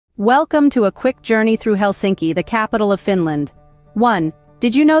Welcome to a quick journey through Helsinki, the capital of Finland. 1.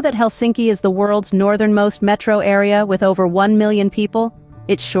 Did you know that Helsinki is the world's northernmost metro area with over 1 million people?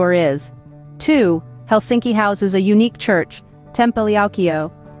 It sure is. 2. Helsinki houses a unique church,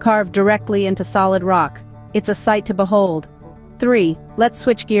 Temppeliaukio, carved directly into solid rock. It's a sight to behold. 3. Let's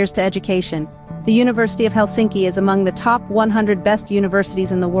switch gears to education. The University of Helsinki is among the top 100 best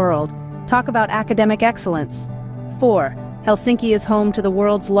universities in the world. Talk about academic excellence. 4. Helsinki is home to the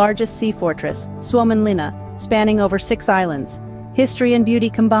world's largest sea fortress, Suomenlinna, spanning over 6 islands. History and beauty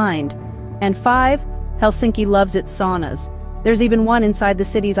combined. And 5. Helsinki loves its saunas. There's even one inside the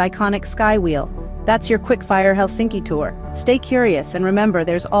city's iconic sky wheel. That's your quick-fire Helsinki tour. Stay curious and remember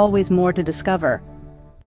there's always more to discover.